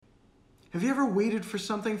Have you ever waited for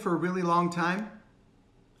something for a really long time?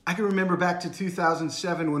 I can remember back to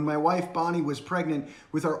 2007 when my wife Bonnie was pregnant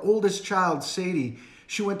with our oldest child, Sadie.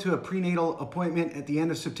 She went to a prenatal appointment at the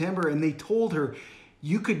end of September and they told her,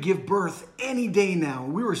 you could give birth any day now.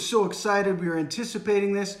 We were so excited. We were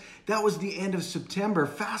anticipating this. That was the end of September.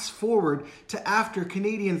 Fast forward to after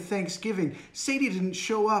Canadian Thanksgiving. Sadie didn't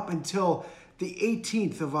show up until the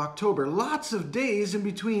 18th of October. Lots of days in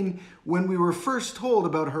between when we were first told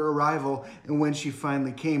about her arrival and when she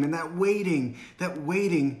finally came. And that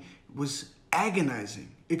waiting was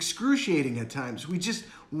agonizing, excruciating at times. We just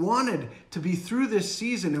wanted to be through this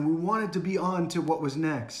season and we wanted to be on to what was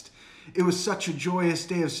next. It was such a joyous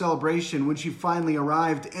day of celebration when she finally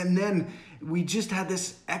arrived. And then we just had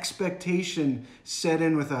this expectation set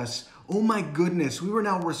in with us. Oh my goodness, we were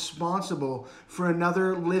now responsible for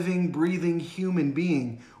another living, breathing human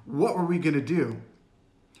being. What were we going to do?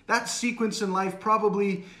 That sequence in life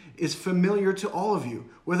probably is familiar to all of you,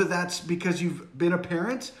 whether that's because you've been a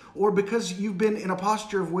parent or because you've been in a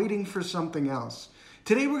posture of waiting for something else.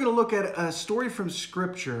 Today we're going to look at a story from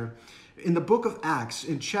Scripture in the book of Acts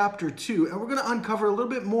in chapter 2, and we're going to uncover a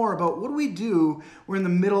little bit more about what do we do we're in the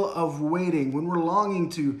middle of waiting, when we're longing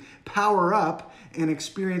to power up and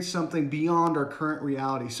experience something beyond our current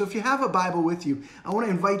reality. So if you have a Bible with you, I want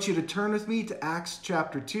to invite you to turn with me to Acts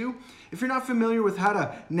chapter 2. If you're not familiar with how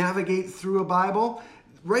to navigate through a Bible,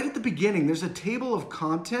 right at the beginning, there's a table of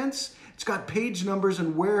contents. It's got page numbers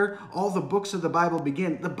and where all the books of the Bible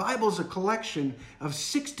begin. The Bible is a collection of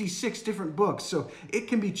 66 different books, so it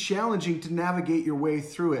can be challenging to navigate your way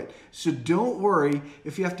through it. So don't worry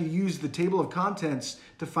if you have to use the table of contents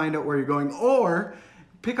to find out where you're going, or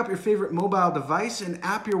pick up your favorite mobile device and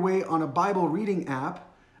app your way on a Bible reading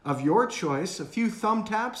app of your choice, a few thumb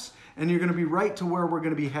taps, and you're going to be right to where we're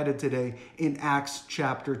going to be headed today in Acts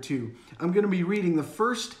chapter 2. I'm going to be reading the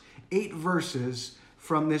first 8 verses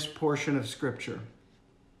from this portion of Scripture.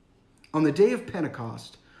 On the day of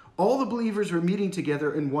Pentecost, all the believers were meeting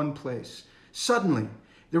together in one place. Suddenly,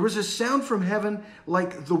 there was a sound from heaven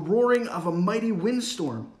like the roaring of a mighty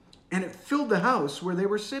windstorm, and it filled the house where they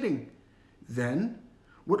were sitting. Then,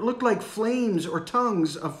 what looked like flames or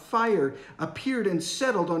tongues of fire appeared and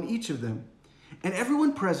settled on each of them. And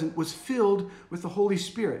everyone present was filled with the Holy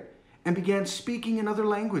Spirit and began speaking in other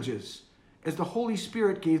languages, as the Holy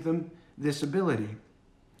Spirit gave them this ability.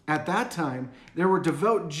 At that time, there were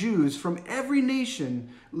devout Jews from every nation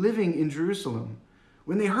living in Jerusalem.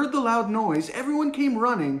 When they heard the loud noise, everyone came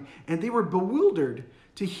running, and they were bewildered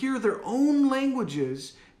to hear their own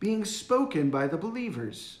languages being spoken by the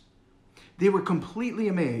believers. They were completely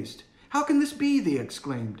amazed. "How can this be?" they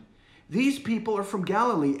exclaimed. "These people are from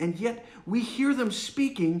Galilee, and yet we hear them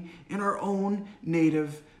speaking in our own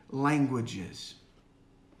native languages."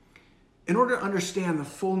 In order to understand the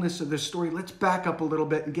fullness of this story, let's back up a little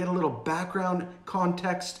bit and get a little background,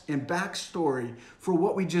 context, and backstory for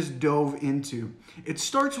what we just dove into. It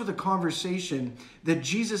starts with a conversation that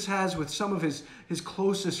Jesus has with some of his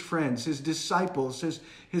closest friends, his disciples,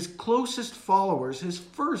 his closest followers, his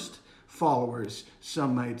first followers,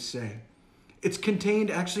 some might say. It's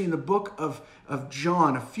contained actually in the book of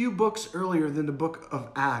John, a few books earlier than the book of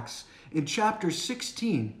Acts. In chapter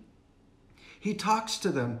 16, he talks to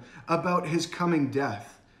them about his coming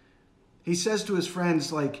death. He says to his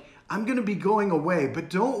friends, I'm going to be going away,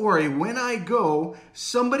 but don't worry, when I go,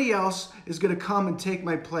 somebody else is going to come and take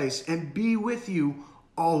my place and be with you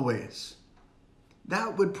always.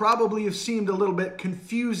 That would probably have seemed a little bit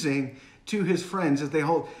confusing to his friends as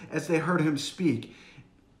they heard him speak,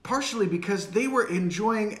 partially because they were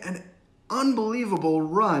enjoying an unbelievable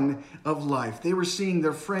run of life. They were seeing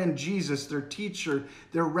their friend Jesus, their teacher,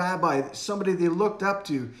 their rabbi, somebody they looked up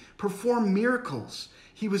to, perform miracles.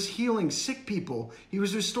 He was healing sick people. He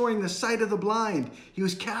was restoring the sight of the blind. He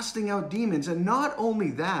was casting out demons. And not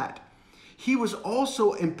only that, he was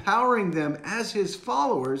also empowering them as his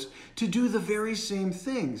followers to do the very same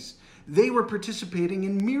things. They were participating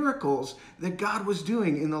in miracles that God was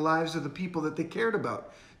doing in the lives of the people that they cared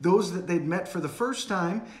about, those that they'd met for the first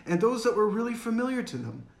time and those that were really familiar to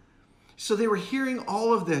them. So they were hearing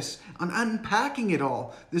all of this and unpacking it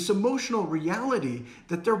all, this emotional reality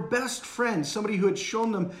that their best friend, somebody who had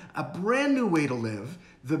shown them a brand new way to live,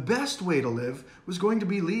 the best way to live, was going to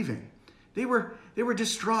be leaving. They were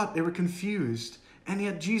distraught, they were confused, and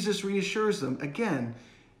yet Jesus reassures them, again,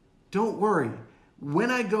 don't worry.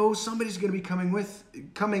 When I go, somebody's going to be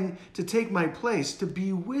coming to take my place, to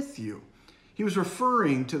be with you. He was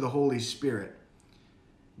referring to the Holy Spirit.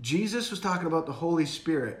 Jesus was talking about the Holy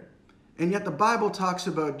Spirit. And yet the Bible talks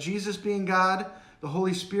about Jesus being God, the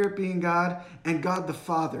Holy Spirit being God, and God the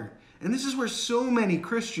Father. And this is where so many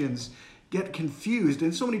Christians get confused,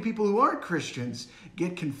 and so many people who aren't Christians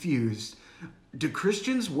get confused. Do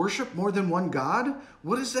Christians worship more than one God?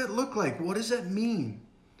 What does that look like? What does that mean?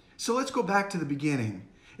 So let's go back to the beginning.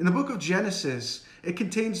 In the book of Genesis, it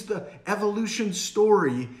contains the evolution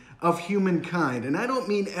story of humankind. And I don't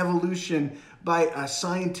mean evolution by a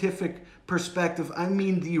scientific perspective. I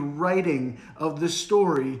mean the writing of the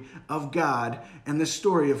story of God and the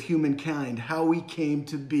story of humankind, how we came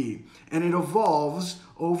to be. And it evolves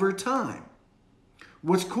over time.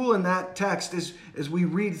 What's cool in that text is, as we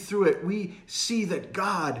read through it, we see that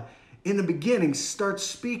God, in the beginning, starts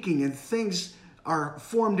speaking and things are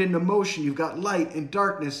formed into motion. You've got light and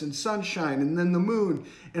darkness and sunshine, and then the moon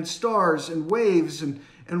and stars and waves and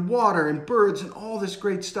water and birds and all this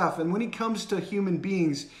great stuff. And when he comes to human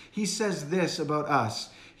beings, he says this about us.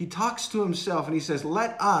 He talks to himself and he says,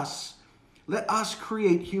 let us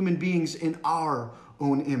create human beings in our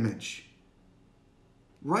own image.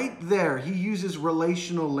 Right there, he uses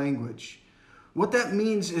relational language. What that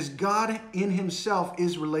means is God in himself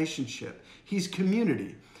is relationship. He's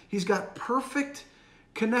community. He's got perfect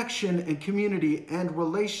connection and community and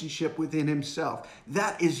relationship within himself.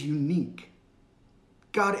 That is unique.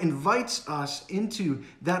 God invites us into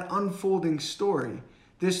that unfolding story,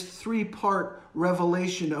 this three-part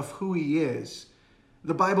revelation of who he is.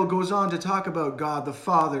 The Bible goes on to talk about God the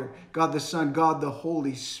Father, God the Son, God the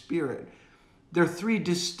Holy Spirit. They're three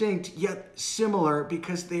distinct yet similar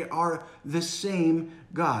because they are the same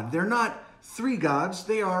God. They're not three gods,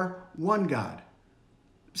 they are one God.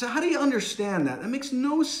 So how do you understand that? That makes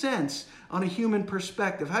no sense on a human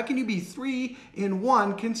perspective. How can you be three in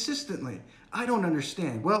one consistently? I don't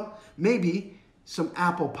understand. Well, maybe some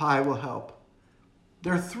apple pie will help.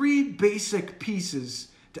 There are three basic pieces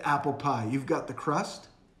to apple pie. You've got the crust,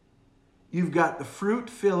 you've got the fruit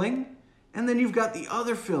filling, and then you've got the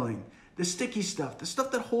other filling, the sticky stuff, the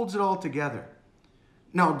stuff that holds it all together.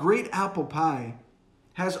 Now, great apple pie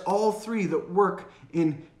has all three that work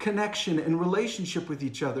in connection and relationship with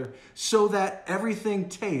each other so that everything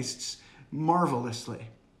tastes marvelously.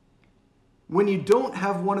 When you don't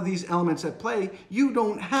have one of these elements at play, you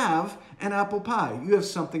don't have an apple pie. You have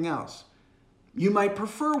something else. You might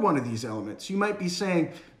prefer one of these elements. You might be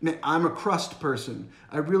saying, I'm a crust person.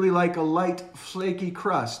 I really like a light, flaky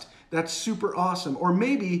crust. That's super awesome. Or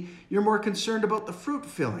maybe you're more concerned about the fruit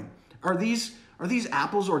filling. Are these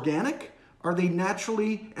apples organic? Are they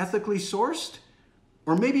naturally, ethically sourced?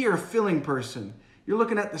 Or maybe you're a filling person. You're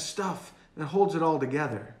looking at the stuff that holds it all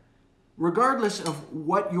together. Regardless of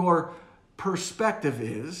what your perspective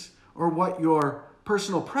is or what your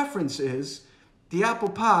personal preference is, the apple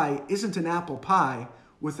pie isn't an apple pie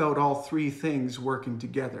without all three things working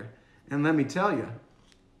together. And let me tell you,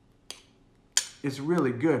 it's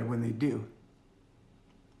really good when they do.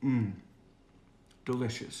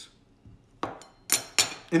 Delicious.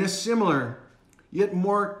 In a similar, yet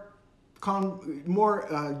more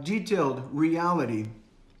detailed reality,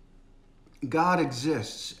 God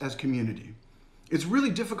exists as community. It's really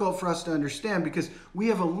difficult for us to understand because we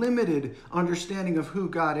have a limited understanding of who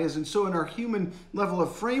God is. And so in our human level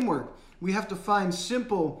of framework, we have to find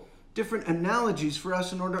simple, different analogies for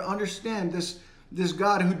us in order to understand this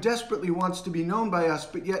God who desperately wants to be known by us,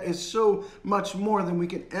 but yet is so much more than we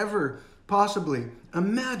can ever possibly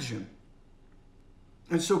imagine.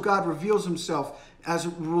 And so God reveals himself as a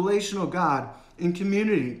relational God in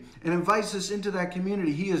community and invites us into that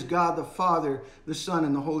community. He is God the Father, the Son,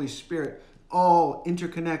 and the Holy Spirit, all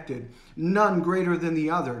interconnected, none greater than the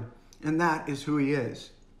other, and that is who he is.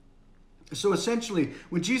 So essentially,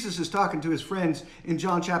 when Jesus is talking to his friends in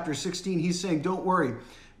John chapter 16, he's saying, don't worry,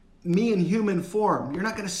 me in human form, you're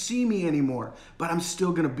not going to see me anymore, but I'm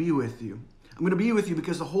still going to be with you. I'm going to be with you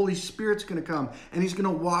because the Holy Spirit's going to come and he's going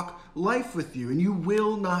to walk life with you and you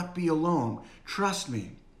will not be alone. Trust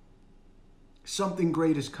me. Something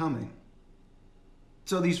great is coming.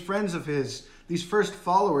 So these friends of his, these first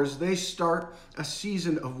followers, they start a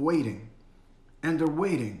season of waiting. And they're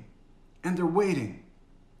waiting. And they're waiting.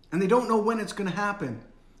 And they don't know when it's going to happen,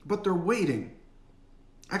 but they're waiting.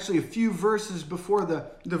 Actually, a few verses before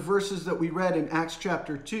the verses that we read in Acts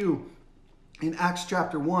chapter 2, in Acts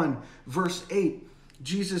chapter 1, verse 8,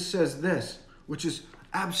 Jesus says this, which is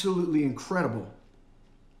absolutely incredible.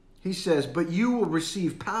 He says, but you will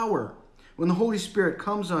receive power when the Holy Spirit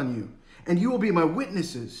comes on you, and you will be my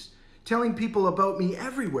witnesses, telling people about me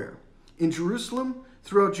everywhere, in Jerusalem,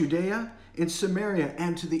 throughout Judea, in Samaria,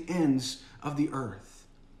 and to the ends of the earth.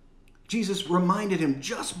 Jesus reminded him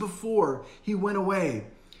just before he went away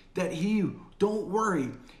that don't worry,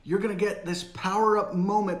 you're going to get this power-up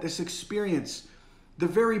moment, this experience. The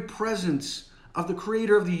very presence of the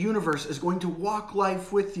creator of the universe is going to walk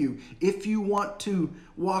life with you if you want to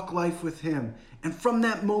walk life with him. And from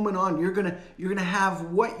that moment on, you're going to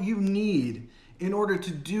have what you need in order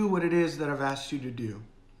to do what it is that I've asked you to do.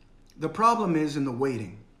 The problem is in the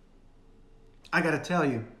waiting. I got to tell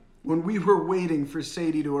you, when we were waiting for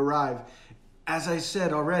Sadie to arrive, as I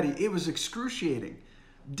said already, it was excruciating.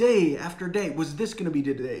 Day after day. Was this going to be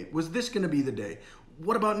the day? Was this going to be the day?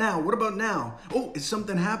 What about now? What about now? Oh, is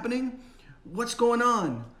something happening? What's going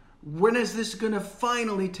on? When is this going to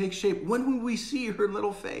finally take shape? When will we see her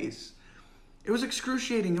little face? It was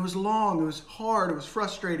excruciating. It was long. It was hard. It was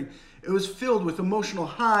frustrating. It was filled with emotional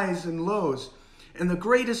highs and lows. And the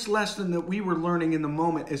greatest lesson that we were learning in the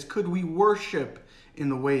moment is, could we worship in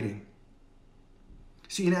the waiting?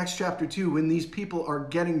 See, in Acts chapter 2, when these people are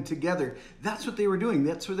getting together, that's what they were doing.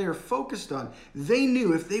 That's what they were focused on. They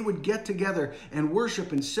knew if they would get together and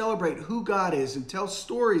worship and celebrate who God is and tell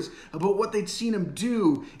stories about what they'd seen him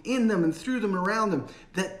do in them and through them, around them,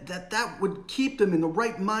 that would keep them in the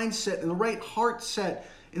right mindset, in the right heart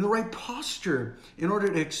set, in the right posture in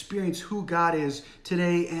order to experience who God is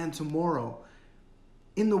today and tomorrow.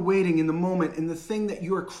 In the waiting, in the moment, in the thing that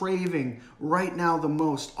you are craving right now the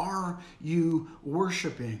most, are you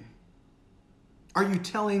worshiping? Are you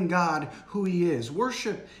telling God who he is?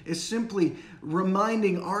 Worship is simply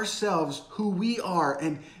reminding ourselves who we are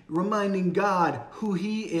and reminding God who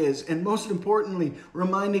he is, and most importantly,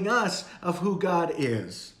 reminding us of who God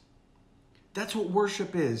is. That's what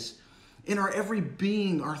worship is. In our every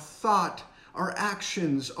being, our thought, our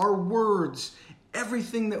actions, our words,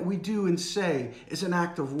 everything that we do and say is an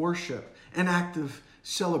act of worship, an act of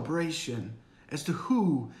celebration as to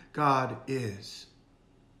who God is.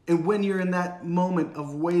 And when you're in that moment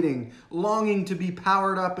of waiting, longing to be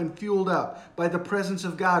powered up and fueled up by the presence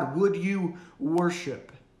of God, would you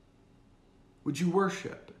worship? Would you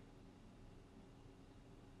worship?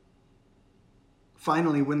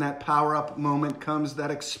 Finally, when that power-up moment comes,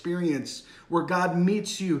 that experience where God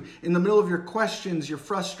meets you in the middle of your questions, your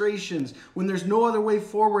frustrations, when there's no other way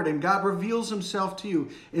forward and God reveals himself to you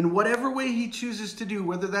in whatever way he chooses to do,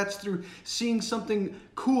 whether that's through seeing something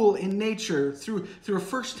cool in nature, through a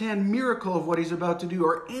first-hand miracle of what he's about to do,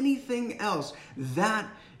 or anything else, that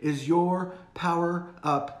is your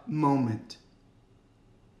power-up moment.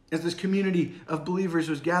 As this community of believers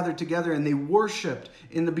was gathered together and they worshiped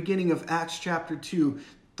in the beginning of Acts chapter 2,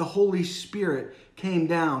 the Holy Spirit came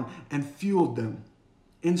down and fueled them,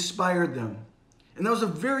 inspired them. And that was the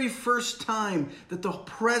very first time that the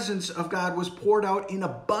presence of God was poured out in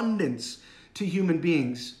abundance to human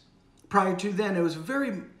beings. Prior to then, it was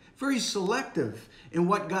very, very selective in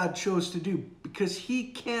what God chose to do, because he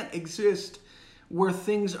can't exist where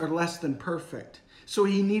things are less than perfect. So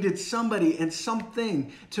he needed somebody and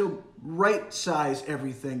something to right-size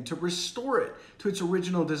everything, to restore it to its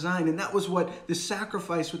original design. And that was what the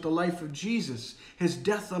sacrifice with the life of Jesus, his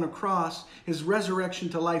death on a cross, his resurrection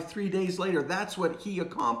to life 3 days later, that's what he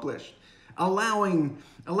accomplished. Allowing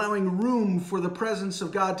room for the presence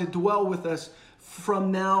of God to dwell with us from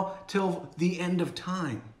now till the end of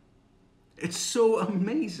time. It's so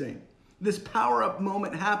amazing. This power-up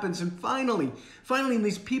moment happens, and finally,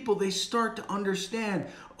 these people, they start to understand,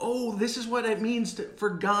 oh, this is what it means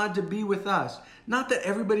for God to be with us. Not that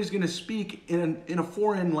everybody's going to speak in a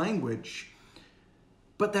foreign language,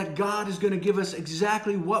 but that God is going to give us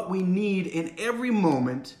exactly what we need in every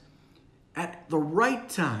moment at the right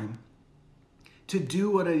time to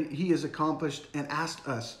do what he has accomplished and asked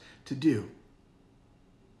us to do.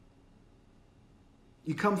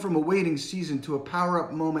 You come from a waiting season to a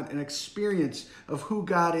power-up moment, an experience of who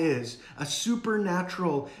God is, a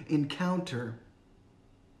supernatural encounter,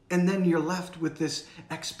 and then you're left with this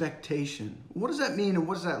expectation. What does that mean and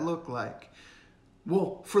what does that look like?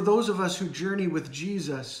 Well, for those of us who journey with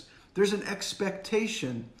Jesus, there's an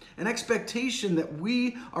expectation that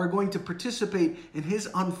we are going to participate in his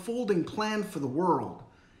unfolding plan for the world.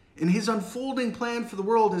 And his unfolding plan for the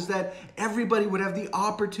world is that everybody would have the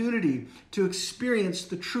opportunity to experience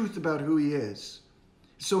the truth about who he is.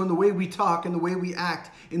 So in the way we talk, in the way we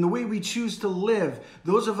act, in the way we choose to live,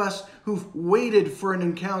 those of us who've waited for an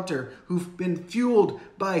encounter, who've been fueled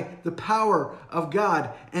by the power of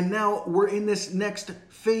God, and now we're in this next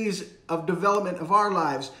phase of development of our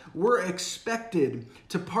lives, we're expected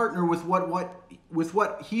to partner with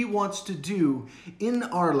what he wants to do in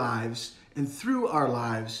our lives and through our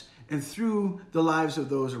lives and through the lives of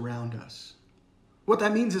those around us. What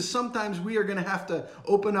that means is sometimes we are going to have to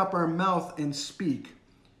open up our mouth and speak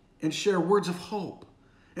and share words of hope.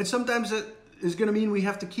 And sometimes it is going to mean we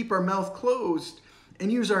have to keep our mouth closed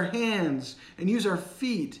and use our hands and use our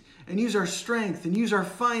feet and use our strength and use our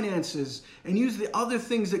finances and use the other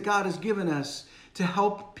things that God has given us to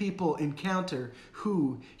help people encounter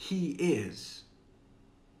who He is.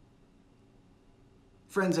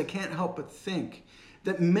 Friends, I can't help but think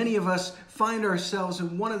that many of us find ourselves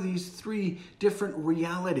in one of these three different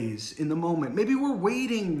realities in the moment. Maybe we're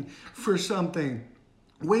waiting for something,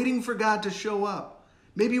 waiting for God to show up.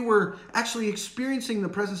 Maybe we're actually experiencing the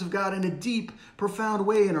presence of God in a deep, profound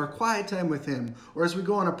way in our quiet time with Him, or as we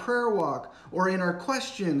go on a prayer walk, or in our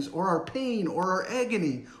questions, or our pain, or our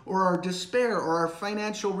agony, or our despair, or our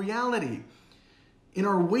financial reality. In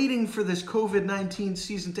our waiting for this COVID-19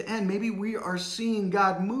 season to end, maybe we are seeing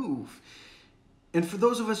God move. And for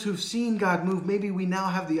those of us who've seen God move, maybe we now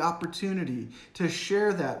have the opportunity to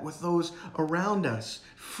share that with those around us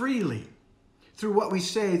freely. Through what we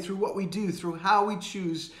say, through what we do, through how we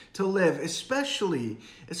choose to live, especially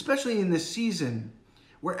in this season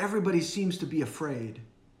where everybody seems to be afraid.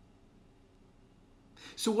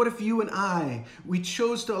 So what if you and we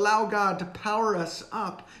chose to allow God to power us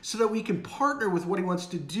up so that we can partner with what He wants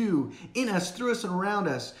to do in us, through us, and around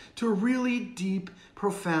us to a really deep,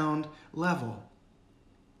 profound level?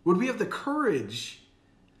 Would we have the courage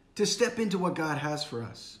to step into what God has for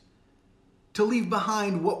us? To leave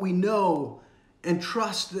behind what we know and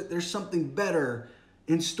trust that there's something better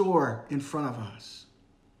in store in front of us?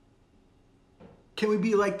 Can we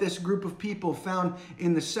be like this group of people found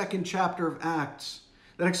in the 2nd chapter of Acts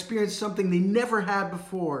that experienced something they never had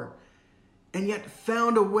before and yet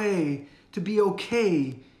found a way to be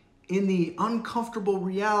okay in the uncomfortable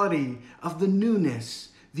reality of the newness,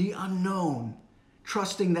 the unknown,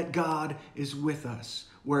 trusting that God is with us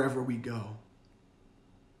wherever we go?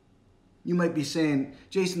 You might be saying,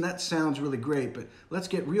 Jason, that sounds really great, but let's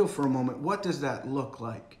get real for a moment. What does that look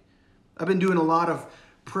like? I've been doing a lot of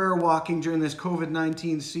prayer walking during this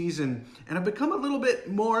COVID-19 season, and I've become a little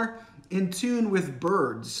bit more in tune with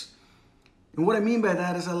birds. And what I mean by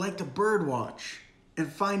that is I like to bird watch and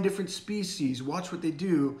find different species, watch what they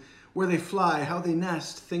do, where they fly, how they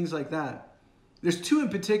nest, things like that. There's two in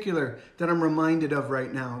particular that I'm reminded of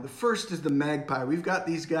right now. The first is the magpie. We've got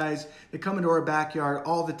these guys that come into our backyard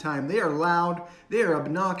all the time. They are loud, they are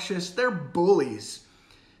obnoxious, they're bullies.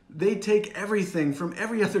 They take everything from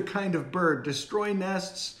every other kind of bird, destroy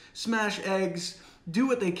nests, smash eggs, do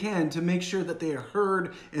what they can to make sure that they are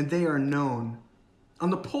heard and they are known. On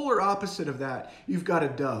the polar opposite of that, you've got a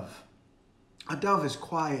dove. A dove is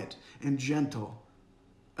quiet and gentle.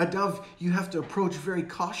 A dove you have to approach very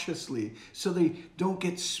cautiously so they don't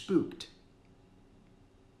get spooked.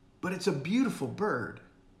 But it's a beautiful bird.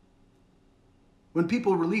 When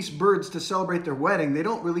people release birds to celebrate their wedding, they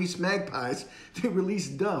don't release magpies, they release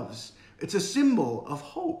doves. It's a symbol of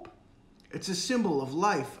hope. It's a symbol of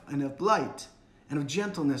life and of light and of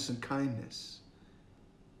gentleness and kindness.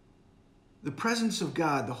 The presence of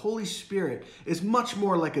God, the Holy Spirit, is much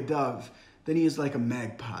more like a dove than He is like a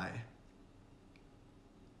magpie.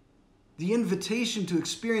 The invitation to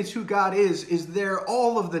experience who God is there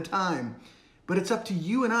all of the time. But it's up to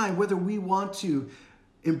you and I whether we want to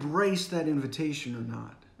embrace that invitation or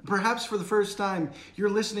not. Perhaps for the first time, you're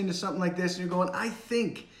listening to something like this and you're going, I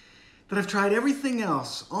think that I've tried everything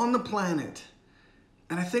else on the planet,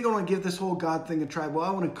 and I think I want to give this whole God thing a try. Well,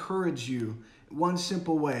 I want to encourage you. One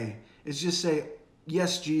simple way is just say,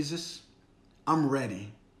 yes, Jesus, I'm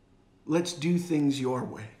ready. Let's do things your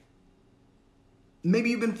way.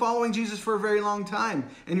 Maybe you've been following Jesus for a very long time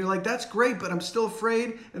and you're like, that's great, but I'm still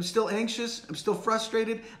afraid. I'm still anxious. I'm still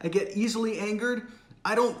frustrated. I get easily angered.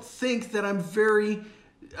 I don't think that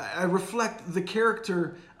I reflect the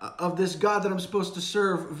character of this God that I'm supposed to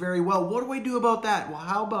serve very well. What do I do about that? Well,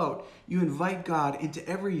 how about you invite God into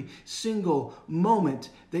every single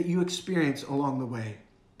moment that you experience along the way?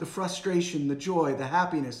 The frustration, the joy, the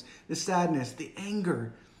happiness, the sadness, the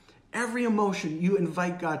anger, every emotion, you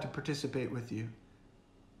invite God to participate with you.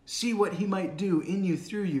 See what He might do in you,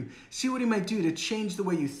 through you. See what He might do to change the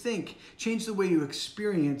way you think, change the way you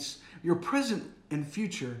experience your present and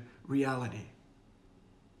future reality.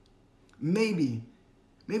 Maybe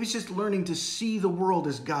it's just learning to see the world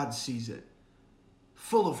as God sees it.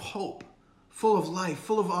 Full of hope, full of life,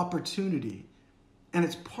 full of opportunity. And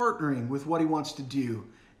it's partnering with what He wants to do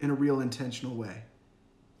in a real intentional way.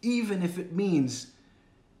 Even if it means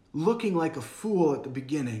looking like a fool at the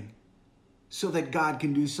beginning, so that God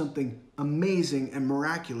can do something amazing and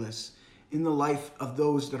miraculous in the life of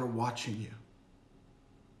those that are watching you.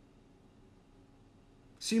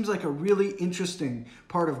 Seems like a really interesting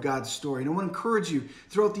part of God's story. And I want to encourage you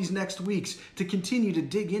throughout these next weeks to continue to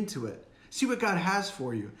dig into it. See what God has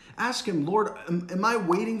for you. Ask Him, Lord, am I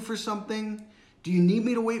waiting for something Do you need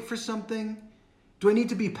me to wait for something? Do I need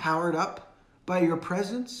to be powered up by your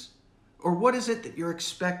presence? Or what is it that you're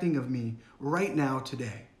expecting of me right now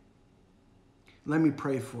today? Let me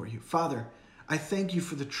pray for you. Father, I thank you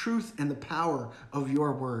for the truth and the power of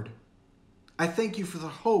your word. I thank you for the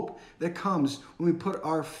hope that comes when we put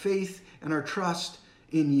our faith and our trust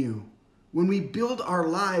in you. When we build our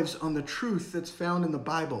lives on the truth that's found in the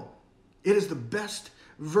Bible, it is the best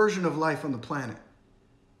version of life on the planet.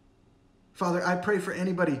 Father, I pray for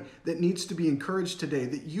anybody that needs to be encouraged today,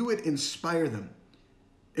 that you would inspire them.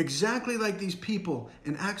 Exactly like these people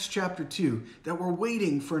in Acts chapter 2 that were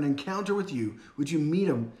waiting for an encounter with you, would you meet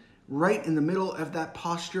them right in the middle of that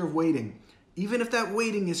posture of waiting? Even if that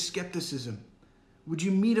waiting is skepticism, would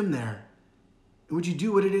you meet them there? Would you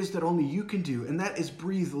do what it is that only you can do? And that is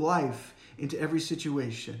breathe life into every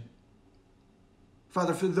situation.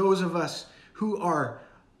 Father, for those of us who are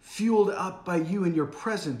fueled up by you and your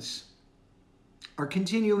presence, are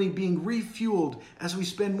continually being refueled as we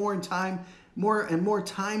spend more and more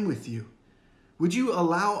time with you, would you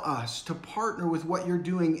allow us to partner with what you're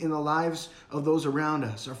doing in the lives of those around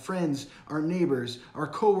us, our friends, our neighbors, our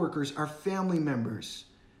coworkers, our family members,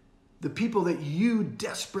 the people that you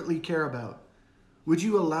desperately care about? Would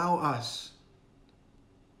you allow us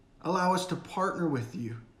to partner with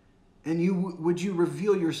you, and would you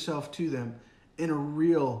reveal yourself to them in a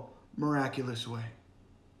real miraculous way?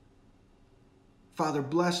 Father,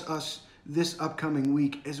 bless us this upcoming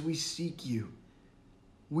week as we seek you.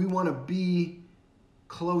 We want to be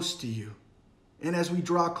close to you. And as we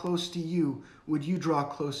draw close to you, would you draw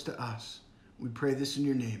close to us? We pray this in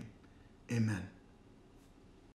your name. Amen.